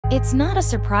It's not a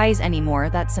surprise anymore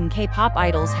that some K-pop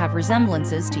idols have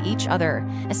resemblances to each other,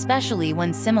 especially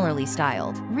when similarly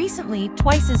styled. Recently,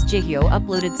 Twice's Jihyo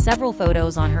uploaded several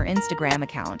photos on her Instagram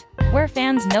account, where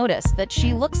fans noticed that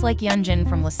she looks like Yunjin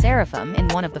from SSERAFIM in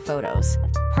one of the photos.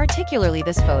 Particularly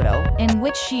this photo, in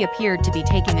which she appeared to be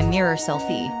taking a mirror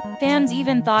selfie. Fans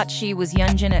even thought she was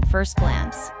Yunjin at first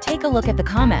glance. Take a look at the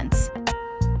comments.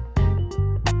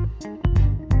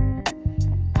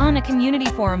 On a community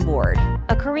forum board,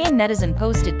 a Korean netizen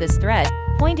posted this thread,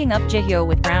 pointing up Jihyo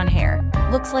with brown hair.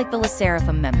 Looks like the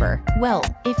SSERAFIM member. Well,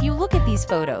 if you look at these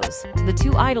photos, the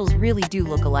two idols really do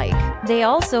look alike. They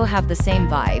also have the same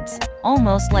vibes,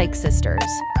 almost like sisters.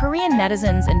 Korean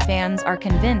netizens and fans are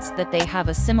convinced that they have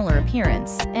a similar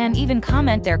appearance, and even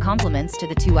comment their compliments to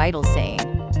the two idols saying,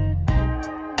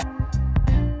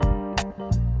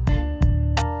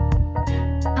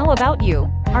 "How about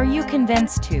you? Are you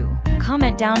convinced too?"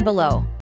 Comment down below.